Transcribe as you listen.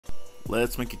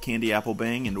Let's make a candy apple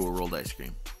bang into a rolled ice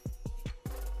cream.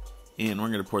 And we're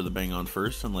going to pour the bang on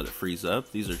first and let it freeze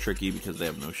up. These are tricky because they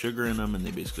have no sugar in them and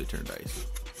they basically turn to ice.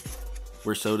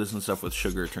 Where sodas and stuff with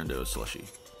sugar turn to a slushy.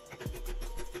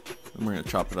 Then we're going to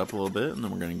chop it up a little bit, and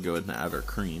then we're going to go ahead and add our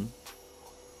cream.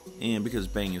 And because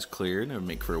bang is cleared, and it would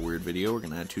make for a weird video, we're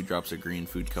going to add 2 drops of green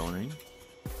food coloring.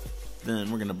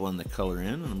 Then we're going to blend the color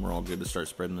in, and we're all good to start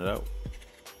spreading it out.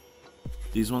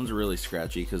 These ones are really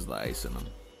scratchy because of the ice in them.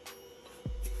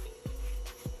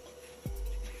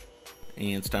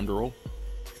 And it's time to roll.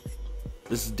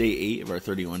 This is day 8 of our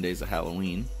 31 days of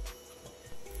Halloween.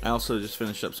 I also just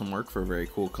finished up some work for a very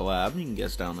cool collab. You can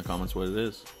guess down in the comments what it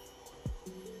is.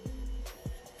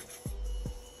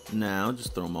 Now,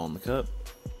 just throw them all in the cup.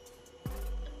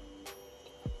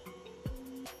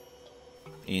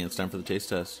 And it's time for the taste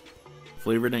test.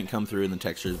 Flavor didn't come through and the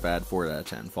texture is bad, 4 out of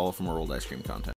 10. Follow for more rolled ice cream content.